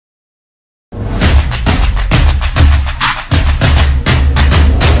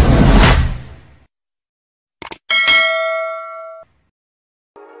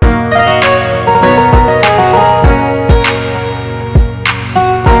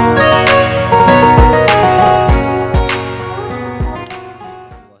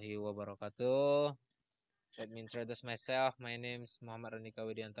Let me introduce myself. My name is Muhammad Randika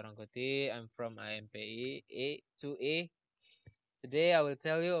Widianto Rangkuti. I'm from IMPE A2A. Today I will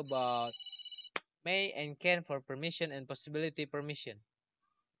tell you about may and can for permission and possibility permission.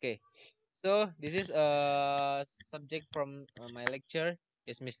 Okay, so this is a subject from my lecture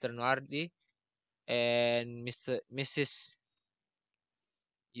is Mr. Nuardi and Mrs.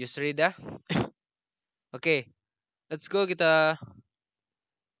 Yusrida. Okay, let's go kita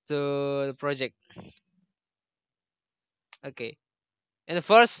to the project. Okay, and the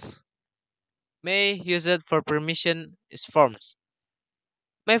first may used for permission is forms.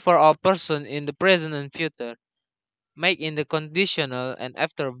 May for all person in the present and future. Make in the conditional and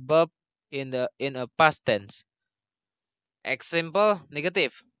after verb in a past tense. Example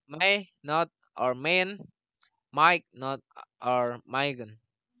negative. May not or main, might not or might.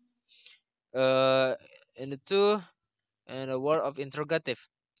 Uh in the two and a word of interrogative.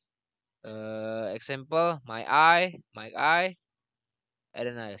 Example my eye,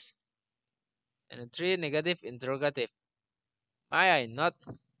 Adonis. And the three negative interrogative. May I not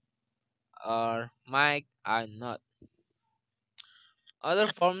or might I not. Other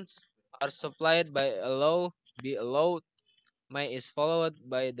forms are supplied by allow, be allowed, may is followed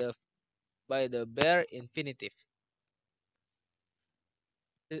by the bare infinitive.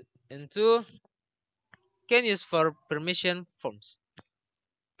 And two, can use for permission forms.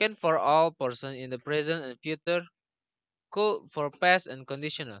 Can for all person in the present and future. Could for past and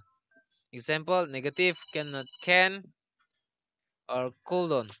conditional. Example, negative cannot can or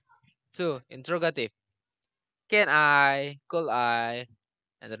could on. Two, interrogative. Can I, could I,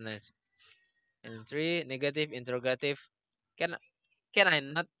 and the next. And three, negative interrogative. Can can I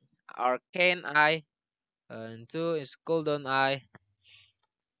not or can I? And two is could on I.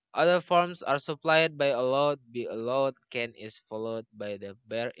 Other forms are supplied by allowed, be allowed, can is followed by the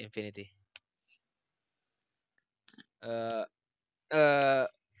bare infinity. Uh, uh,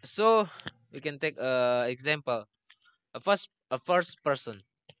 so we can take example. A first person.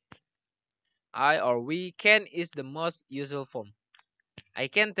 I or we can is the most usual form. I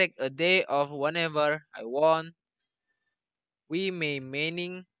can take a day off whenever I want. We may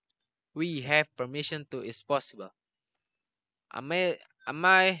meaning we have permission to is possible. I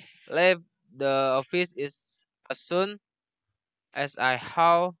may leave the office is as soon as I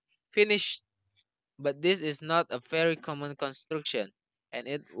have finished, but this is not a very common construction, and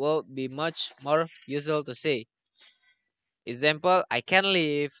it will be much more usual to say. Example, I can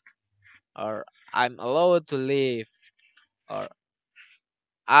leave, or I'm allowed to leave, or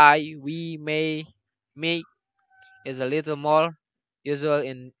we may make is a little more usual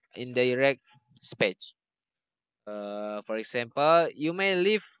in direct speech. For example, you may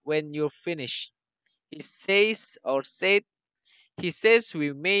leave when you finish. He says or said, he says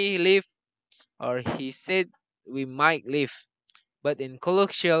we may leave, or he said we might leave. But in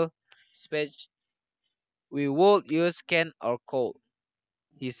colloquial speech, we would use can or could.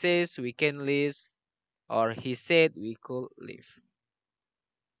 He says we can leave, or he said we could leave.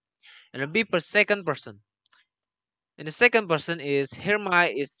 And a be per second person. And the second person is here my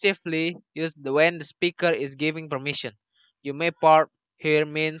is safely used when the speaker is giving permission. You may park here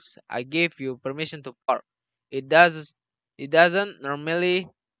means I give you permission to park. It does it doesn't normally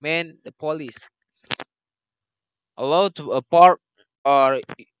mean the police. Allowed to park or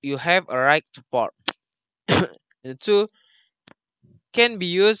you have a right to park. And two can be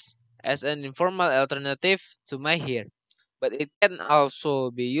used as an informal alternative to my here, but it can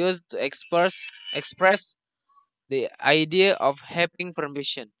also be used to express the idea of having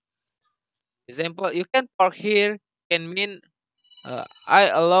permission. Example, you can park here can mean I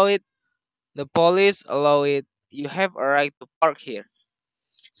allow it, the police allow it, you have a right to park here.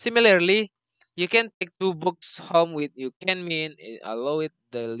 Similarly, you can take two books home with you can mean allow it,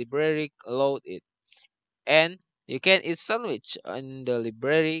 the library allowed it. And you can eat sandwich in the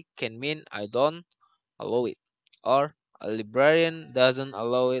library can mean I don't allow it. Or a librarian doesn't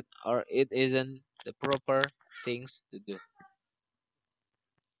allow it or it isn't the proper things to do.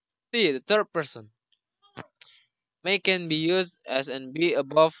 See, the third person may can be used as and be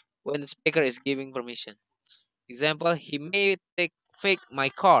above when the speaker is giving permission. Example, he may take fake my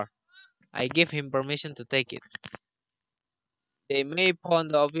car. I give him permission to take it. They may pawn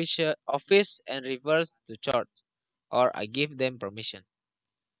the office and reverse to church, or I give them permission.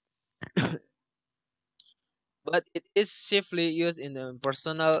 But it is chiefly used in a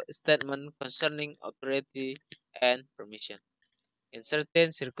personal statement concerning authority and permission. In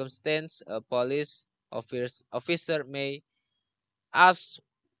certain circumstances, a police officer may ask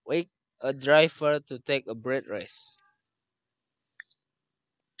wake a driver to take a break rest.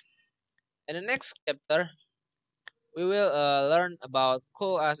 In the next chapter, We will learn about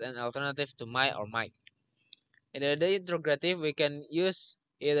cool as an alternative to my or might. In the interrogative, we can use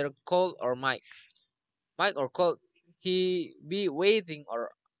either cold or might. Might or cold, he be waiting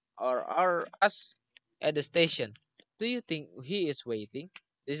or are us at the station. Do you think he is waiting?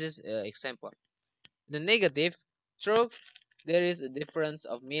 This is example. The negative, true, there is a difference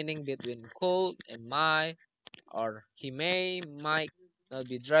of meaning between could and might, or he might not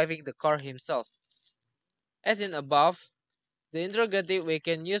be driving the car himself. As in above, the interrogative we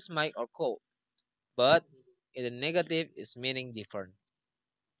can use might or could, but in the negative is meaning different.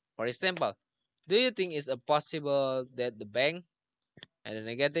 For example, do you think it's a possible that the bank, and the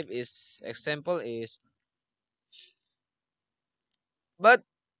negative is example is but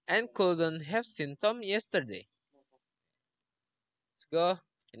and couldn't have seen Tom yesterday. Let's go.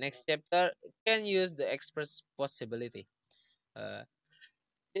 The next chapter can use the express possibility. Uh,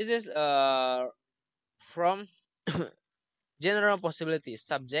 this is from general possibility.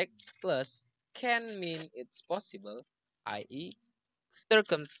 Subject plus can mean it's possible, i.e.,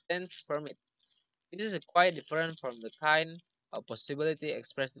 circumstance permit. This is quite different from the kind of possibility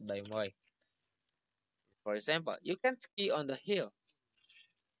expressed by Moy. For example, you can ski on the hill.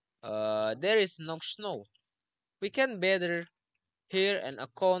 There is no snow. We can better hear an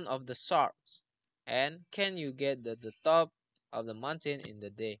account of the sharks. And can you get to the top of the mountain in the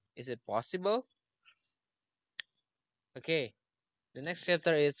day? Is it possible? Okay. The next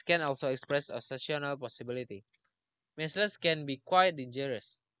chapter is can also express a sessional possibility. Missiles can be quite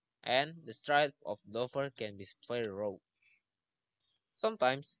dangerous, and the stride of Dover can be very raw.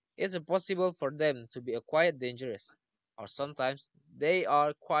 Sometimes it's impossible for them to be quite dangerous, or sometimes they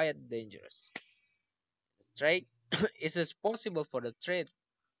are quite dangerous. Strike it is possible for the trade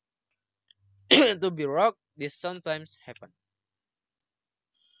to be rocked. This sometimes happen.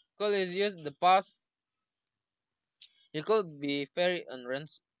 Could is used the past. He could be very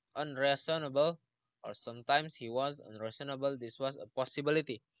unreasonable, or sometimes he was unreasonable. This was a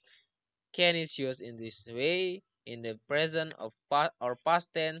possibility. Can is used in this way in the present of or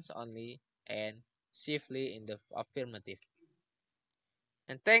past tense only, and chiefly in the affirmative.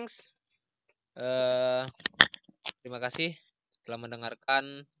 And thanks. Uh, Terima kasih telah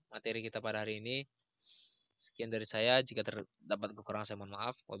mendengarkan materi kita pada hari ini. Sekian dari saya. Jika terdapat kekurangan saya mohon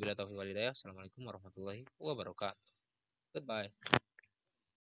maaf. Wabillahi taufiq walhidayah. Assalamualaikum warahmatullahi wabarakatuh. Goodbye.